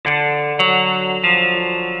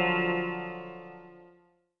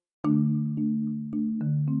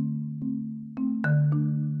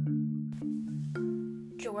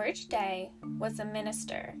George Day was a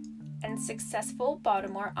minister and successful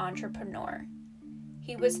Baltimore entrepreneur.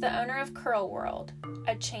 He was the owner of Curl World,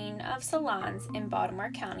 a chain of salons in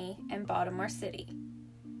Baltimore County and Baltimore City.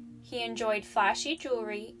 He enjoyed flashy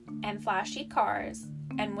jewelry and flashy cars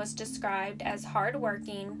and was described as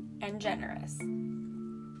hardworking and generous.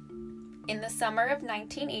 In the summer of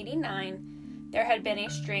 1989, there had been a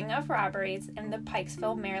string of robberies in the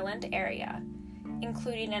Pikesville, Maryland area,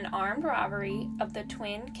 including an armed robbery of the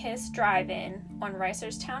Twin Kiss Drive-In on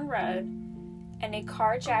Reisterstown Road and a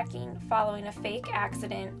carjacking following a fake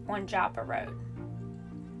accident on Joppa Road.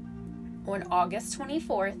 On August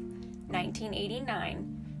 24,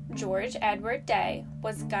 1989, George Edward Day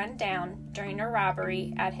was gunned down during a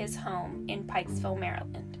robbery at his home in Pikesville,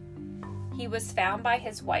 Maryland. He was found by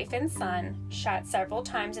his wife and son, shot several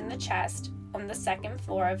times in the chest on the second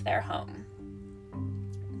floor of their home.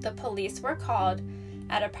 The police were called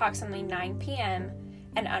at approximately 9 p.m.,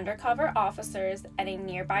 and undercover officers at a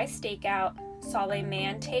nearby stakeout saw a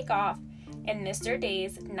man take off in Mr.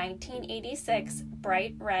 Day's 1986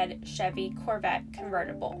 bright red Chevy Corvette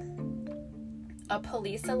convertible. A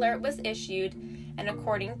police alert was issued, and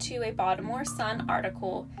according to a Baltimore Sun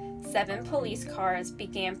article, 7 police cars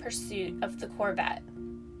began pursuit of the Corvette.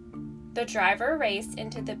 The driver raced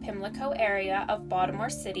into the Pimlico area of Baltimore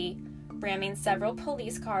City, ramming several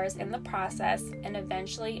police cars in the process and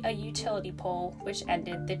eventually a utility pole, which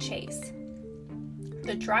ended the chase.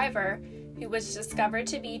 The driver, who was discovered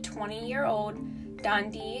to be 20-year-old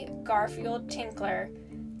Dundee Garfield Tinkler,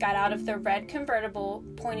 got out of the red convertible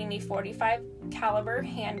pointing a .45 caliber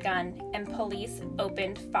handgun, and police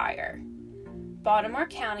opened fire. Baltimore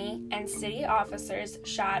County and city officers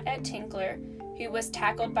shot at Tinkler, who was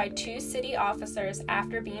tackled by 2 city officers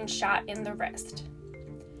after being shot in the wrist.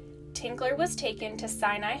 Tinkler was taken to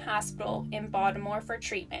Sinai Hospital in Baltimore for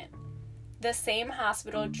treatment, the same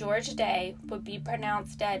hospital George Day would be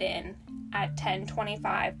pronounced dead in at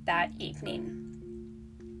 10:25 that evening.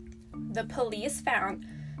 The police found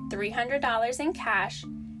 $300 in cash,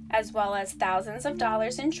 as well as thousands of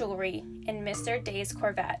dollars in jewelry in Mr. Day's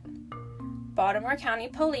Corvette. Baltimore County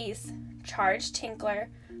Police charged Tinkler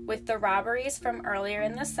with the robberies from earlier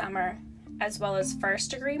in the summer, as well as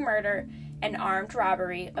first-degree murder and armed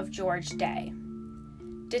robbery of George Day.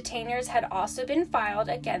 Detainers had also been filed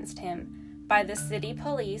against him by the city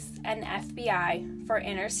police and FBI for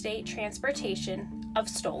interstate transportation of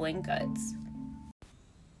stolen goods.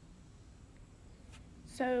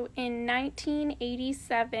 So in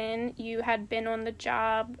 1987, you had been on the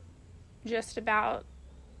job just about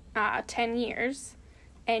 10 years,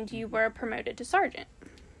 and you were promoted to sergeant.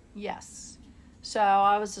 Yes. So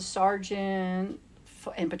I was a sergeant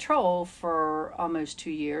in patrol for almost 2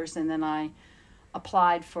 years, and then I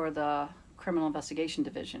applied for the Criminal Investigation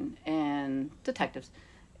Division and detectives.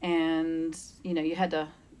 And, you had to,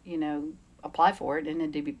 apply for it and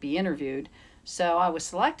had to be interviewed. So I was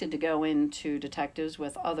selected to go into detectives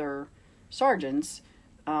with other sergeants.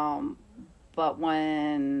 But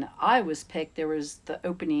when I was picked, there was the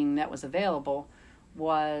opening that was available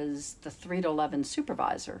was the 3 to 11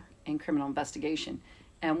 supervisor in criminal investigation.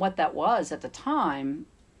 And what that was at the time,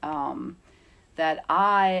 that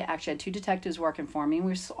I actually had 2 detectives working for me.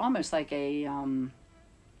 We were almost like a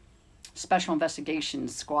special investigation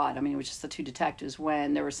squad. It was just the 2 detectives.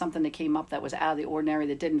 When there was something that came up that was out of the ordinary,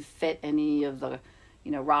 that didn't fit any of the,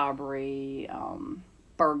 robbery,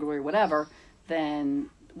 burglary, whatever, then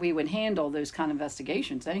we would handle those kind of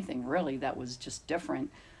investigations, anything really that was just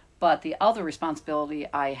different. But the other responsibility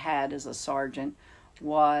I had as a sergeant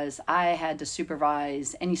was I had to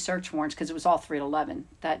supervise any search warrants, because it was all 311.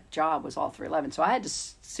 That job was all 311. So I had to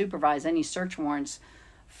supervise any search warrants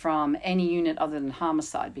from any unit other than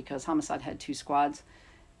homicide, because homicide had 2 squads.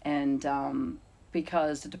 And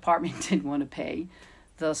because the department didn't want to pay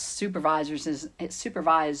the supervisors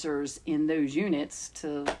in those units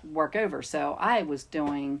to work over. So I was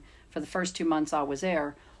doing, for the first 2 months I was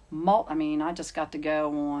there, I just got to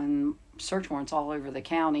go on search warrants all over the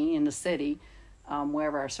county, in the city,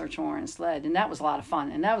 wherever our search warrants led. And that was a lot of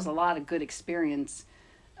fun. And that was a lot of good experience,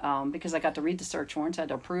 because I got to read the search warrants, I had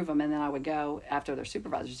to approve them, and then I would go, after their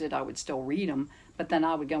supervisors did, I would still read them, but then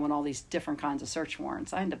I would go on all these different kinds of search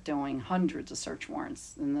warrants. I ended up doing hundreds of search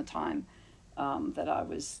warrants in the time that I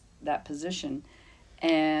was that position.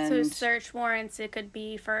 And so search warrants, it could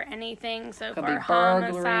be for anything, so could for be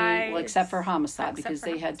burglary, homicide. well, except for homicide, because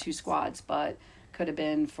they had 2 squads, but could have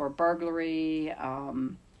been for burglary,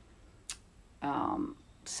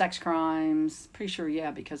 sex crimes, pretty sure,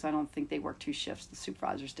 because I don't think they worked 2 shifts, the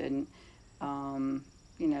supervisors didn't,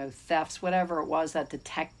 thefts, whatever it was that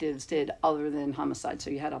detectives did other than homicide.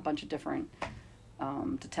 So you had a bunch of different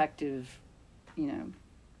detective,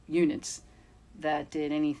 units that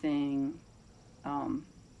did anything,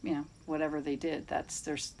 whatever they did.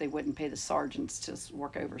 They wouldn't pay the sergeants to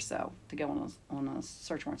work over, so to go on a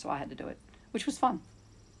search warrant. So I had to do it, which was fun,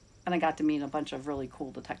 and I got to meet a bunch of really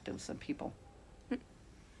cool detectives and people.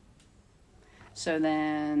 So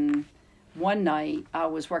then one night I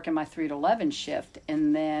was working my 3 to 11 shift,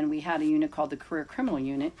 and then we had a unit called the Career Criminal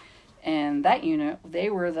Unit. And that unit, they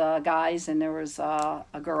were the guys, and there was a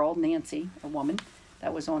girl, Nancy, a woman,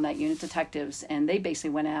 that was on that unit, detectives. And they basically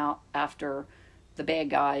went out after the bad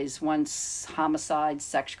guys once homicide,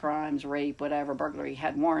 sex crimes, rape, whatever, burglary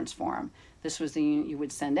had warrants for them. This was the unit you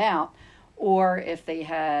would send out. Or if they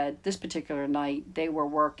had, this particular night, they were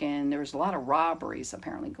working, there was a lot of robberies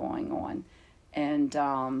apparently going on, and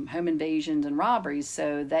home invasions and robberies.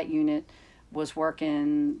 So that unit was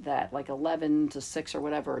working that like 11 to 6 or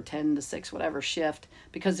whatever, or 10 to 6, whatever shift,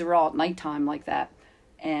 because they were all at nighttime like that,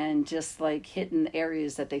 and just like hitting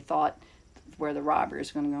areas that they thought where the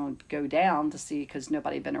robberies were going to go down to see, because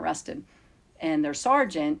nobody had been arrested. And their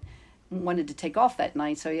sergeant wanted to take off that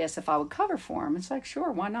night, so he asked if I would cover for him. It's like,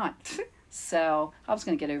 sure, why not? So I was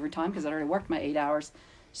going to get overtime because I already worked my 8 hours.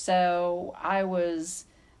 So I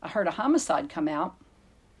heard a homicide come out,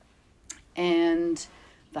 and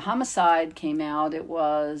the homicide came out. It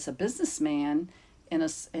was a businessman in a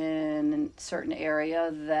certain area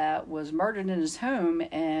that was murdered in his home,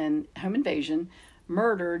 and home invasion,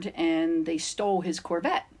 murdered, and they stole his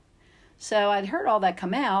Corvette. So I'd heard all that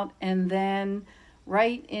come out, and then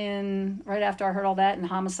right after I heard all that, and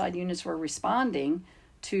homicide units were responding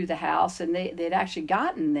to the house, and they'd actually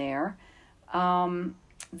gotten there.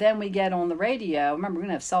 Then we get on the radio. Remember, we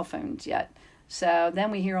didn't have cell phones yet. So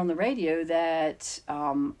then we hear on the radio that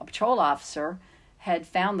a patrol officer had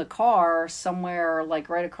found the car somewhere like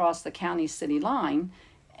right across the county city line,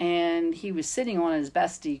 and he was sitting on it as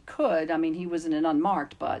best he could. I mean, he was in an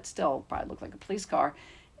unmarked, but still probably looked like a police car,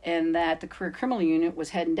 and that the Career Criminal Unit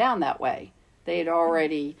was heading down that way. They had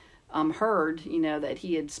already heard, that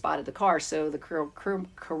he had spotted the car, so the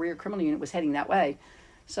Career Criminal Unit was heading that way.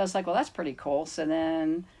 So I was like, well, that's pretty cool. So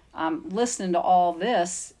then I'm listening to all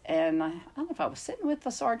this, and I don't know if I was sitting with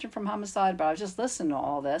the sergeant from homicide, but I was just listening to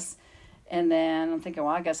all this. And then I'm thinking,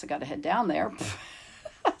 well, I guess I got to head down there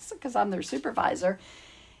because I'm their supervisor.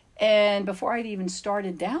 And before I'd even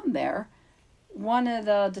started down there, one of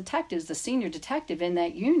the detectives, the senior detective in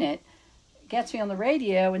that unit, gets me on the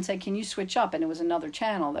radio and said, can you switch up? And it was another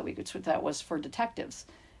channel that we could switch, that was for detectives.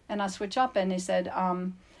 And I switch up, and they said,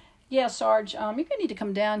 yeah, Sarge, you're going to need to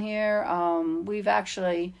come down here. We've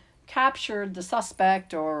actually captured the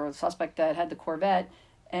suspect, or the suspect that had the Corvette,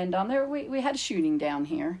 and we had a shooting down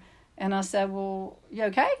here. And I said, well, you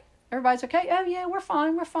okay? Everybody's okay? Oh, yeah, we're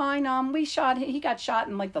fine. He got shot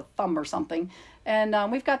in like the thumb or something.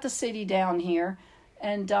 And we've got the city down here,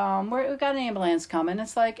 and we've got an ambulance coming.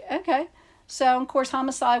 It's like, okay. So, of course,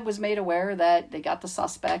 homicide was made aware that they got the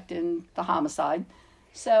suspect in the homicide.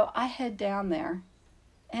 So I head down there,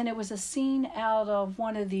 and it was a scene out of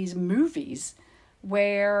one of these movies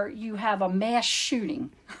where you have a mass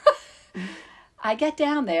shooting. I get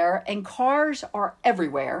down there, and cars are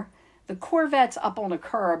everywhere. The Corvette's up on a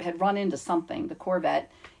curb, had run into something, the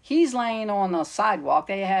Corvette. He's laying on the sidewalk.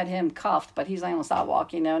 They had him cuffed, but he's laying on the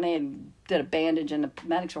sidewalk, and they did a bandage, and the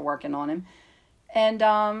medics were working on him. And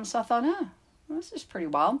so I thought, this is pretty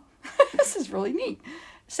wild. This is really neat.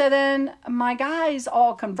 So then my guys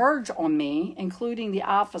all converge on me, including the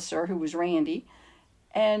officer, who was Randy.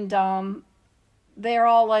 And they're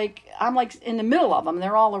all like, I'm like in the middle of them.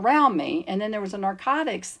 They're all around me. And then there was a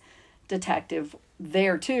narcotics detective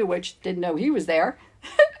there too, which didn't know he was there.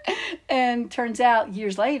 And turns out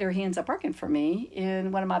years later, he ends up working for me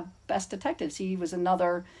in one of my best detectives. He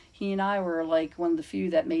and I were like one of the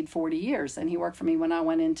few that made 40 years. And he worked for me when I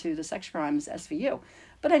went into the sex crimes SVU.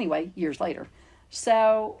 But anyway, years later.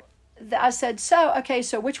 So I said, so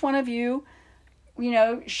which one of you,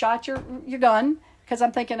 shot your gun? Because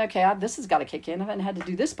I'm thinking, okay, this has got to kick in. I haven't had to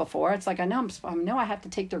do this before. It's like, I know I have to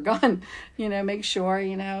take their gun, make sure,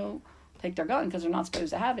 take their gun, because they're not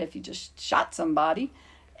supposed to have it if you just shot somebody.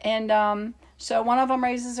 And so one of them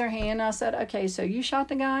raises their hand. I said, okay, so you shot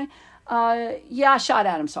the guy? Yeah, I shot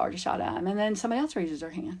at him, Sarge. I shot at him. And then somebody else raises their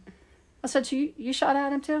hand. I said, so you shot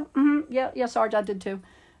at him too? Mm-hmm. Yeah, Sarge, I did too.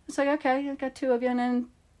 It's like, okay, I got two of you. And then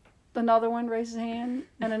another one raises his hand,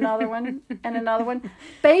 and another one, and another one.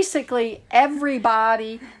 Basically,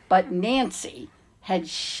 everybody but Nancy had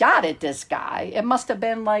shot at this guy. It must have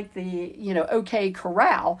been like the, OK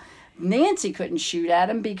Corral. Nancy couldn't shoot at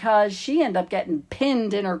him because she ended up getting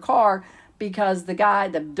pinned in her car because the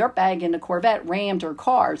dirtbag in the Corvette rammed her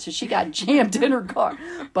car, so she got jammed in her car.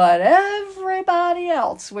 But everybody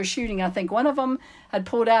else was shooting. I think one of them had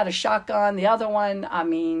pulled out a shotgun. The other one,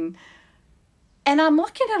 and I'm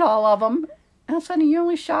looking at all of them. And all of a sudden, you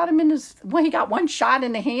only shot him he got one shot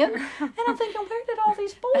in the hand. And I'm thinking, where did all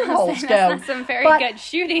these bullet holes go? That's not some very good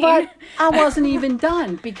shooting. But I wasn't even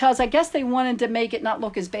done, because I guess they wanted to make it not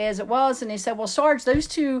look as bad as it was. And they said, well, Sarge, those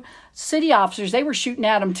two city officers, they were shooting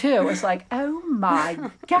at him too. It's like, oh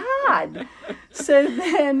my God. So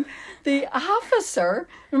then the officer,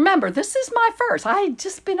 remember, this is my first. I had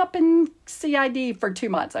just been up in CID for 2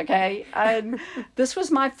 months, okay? This was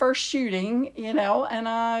my first shooting,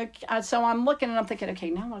 and so I'm looking and I'm thinking, okay,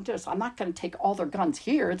 now I'm going to do this. I'm not going to take all their guns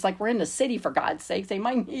here. It's like we're in the city, for God's sake. They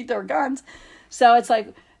might need their guns. So it's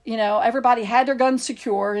like, everybody had their guns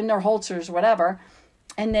secure in their holsters or whatever.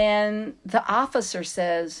 And then the officer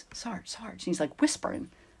says, Sarge. And he's like whispering.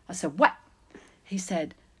 I said, what? He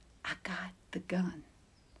said, I got the gun.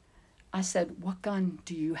 I said, what gun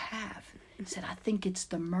do you have? He said, I think it's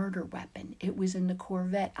the murder weapon. It was in the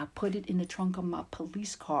Corvette. I put it in the trunk of my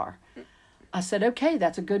police car. I said, okay,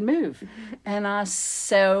 that's a good move. And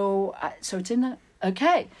so it's in the,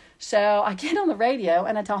 okay. So I get on the radio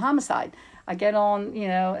and I tell Homicide. I get on,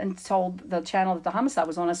 and told the channel that the Homicide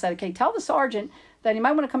was on. I said, okay, tell the sergeant that he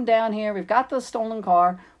might want to come down here. We've got the stolen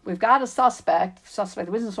car. We've got a suspect, it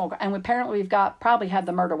was a stolen car, and apparently we've probably have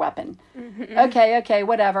the murder weapon. Mm-hmm. Okay,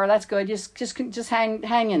 whatever, that's good. Just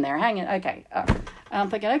hang in there, okay. And I'm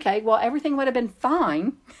thinking, okay, well, everything would have been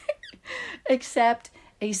fine, except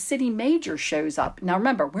a city major shows up. Now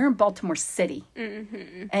remember, we're in Baltimore City,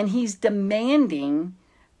 mm-hmm. and he's demanding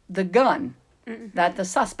the gun that the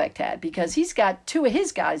suspect had, because he's got two of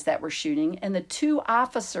his guys that were shooting, and the two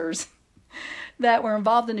officers that were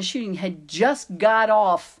involved in the shooting had just got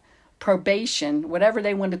off probation, whatever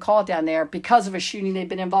they wanted to call it down there, because of a shooting they'd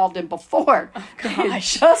been involved in before. Oh, they had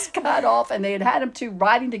just got off, and they had them two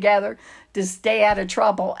riding together to stay out of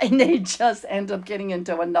trouble, and they just ended up getting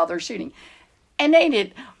into another shooting. And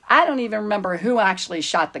I don't even remember who actually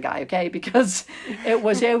shot the guy, okay, because it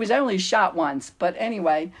was only shot once. But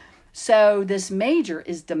anyway, so this major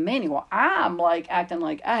is demanding. Well, I'm like acting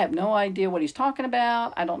like I have no idea what he's talking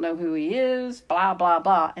about. I don't know who he is, blah, blah,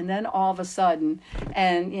 blah. And then all of a sudden,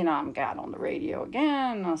 and, I got on the radio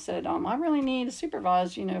again. And I said, I really need a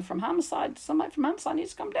supervisor, from Homicide. Somebody from Homicide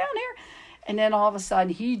needs to come down here. And then all of a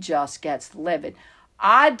sudden, he just gets livid.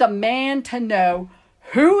 I demand to know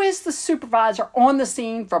who is the supervisor on the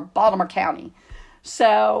scene for Baltimore County.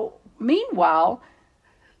 So, meanwhile,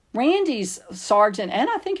 Randy's sergeant and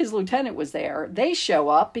I think his lieutenant was there. They show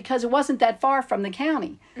up because it wasn't that far from the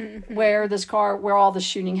county mm-hmm. where all the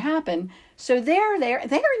shooting happened. So they're there.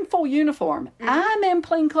 They're in full uniform. Mm-hmm. I'm in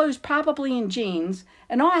plain clothes, probably in jeans,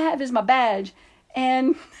 and all I have is my badge.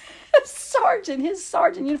 And his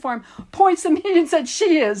sergeant uniform points at me and said,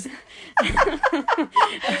 "She is."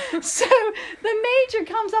 So the major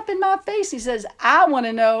comes up in my face. He says, "I want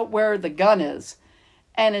to know where the gun is."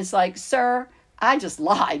 And it's like, "Sir, I just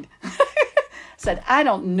lied." Said, "I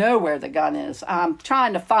don't know where the gun is. I'm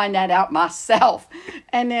trying to find that out myself."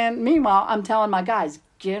 And then meanwhile, I'm telling my guys,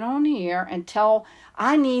 get on here and tell,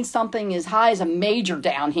 I need something as high as a major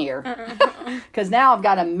down here. Because now I've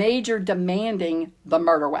got a major demanding the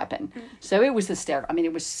murder weapon. So it was hysterical. I mean,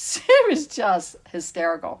 it was just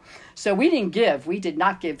hysterical. So we did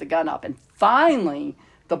not give the gun up. And finally,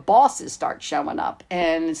 the bosses start showing up.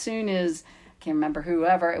 And as soon as, can't remember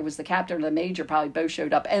whoever, it was the captain or the major, probably both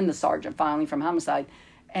showed up, and the sergeant finally from Homicide.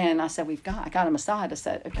 And I said, I got him aside. I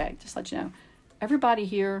said, "Okay, just let you know, everybody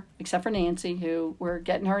here, except for Nancy, who we're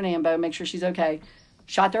getting her an ambo, make sure she's okay,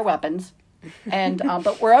 shot their weapons. And,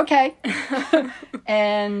 but we're okay."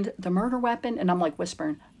 And the murder weapon, and I'm like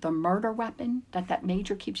whispering, the murder weapon that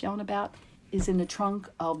major keeps yelling about is in the trunk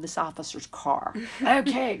of this officer's car.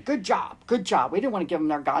 "Okay, good job. We didn't want to give them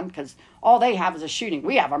their gun because all they have is a shooting.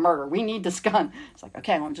 We have a murder. We need this gun." It's like,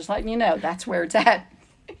 okay, well, I'm just letting you know that's where it's at.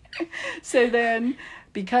 So then,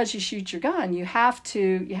 because you shoot your gun, you have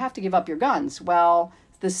to give up your guns. Well,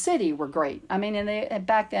 the city were great. I mean, and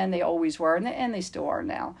back then they always were, and they still are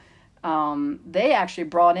now. They actually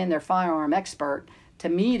brought in their firearm expert to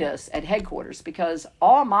meet us at headquarters, because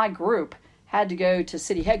all my group had to go to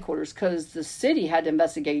city headquarters because the city had to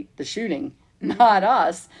investigate the shooting, not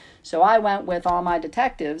us. So I went with all my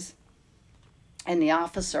detectives and the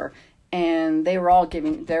officer, and they were all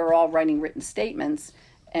writing written statements.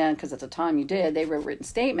 And because at the time they wrote written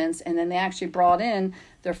statements, and then they actually brought in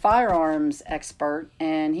their firearms expert,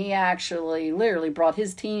 and he actually literally brought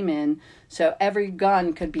his team in so every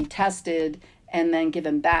gun could be tested and then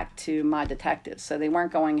given back to my detectives. So they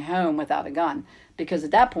weren't going home without a gun, because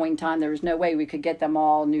at that point in time, there was no way we could get them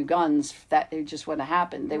all new guns. That it just wouldn't have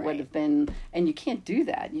happened. They would have been, and you can't do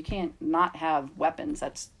that. You can't not have weapons.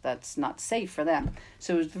 That's not safe for them.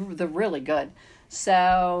 So they're really good.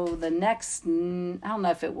 So the next, I don't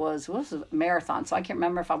know if it was a marathon. So I can't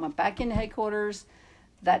remember if I went back into headquarters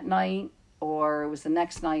that night, or it was the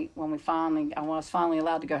next night when I was finally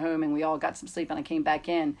allowed to go home and we all got some sleep and I came back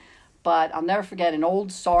in. But I'll never forget an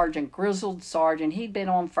old sergeant, grizzled sergeant. He'd been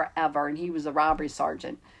on forever, and he was a robbery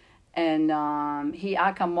sergeant. And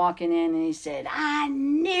I come walking in, and he said, "I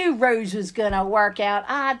knew Rose was going to work out.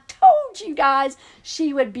 I told you guys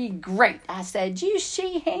she would be great." I said,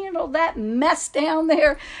 she handled that mess down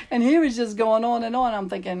there? And he was just going on and on. I'm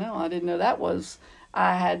thinking, no, I didn't know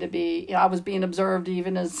I had to be, I was being observed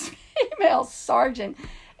even as female sergeant.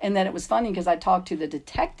 And then it was funny because I talked to the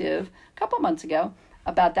detective a couple months ago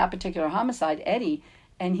about that particular homicide, Eddie,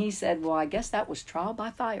 and he said, well, I guess that was trial by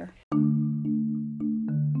fire.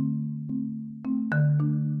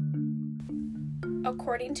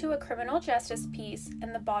 According to a criminal justice piece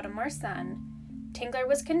in the Baltimore Sun, Tingler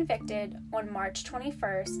was convicted on March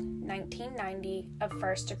 21st, 1990 of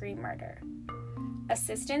first-degree murder.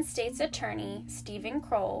 Assistant State's Attorney Stephen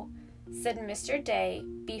Kroll said Mr. Day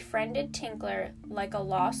befriended Tingler like a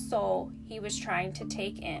lost soul he was trying to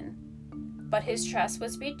take in, but his trust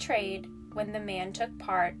was betrayed when the man took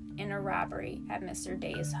part in a robbery at Mr.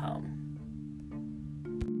 Day's home.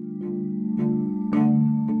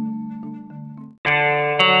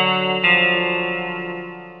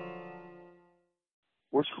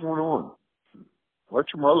 What's going on? Let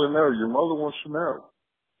your mother know. Your mother wants to know.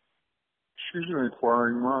 She's an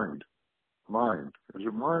inquiring mind. Mind. Is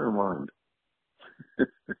it mine or mind?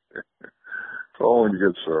 Call when you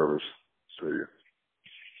get service. See you.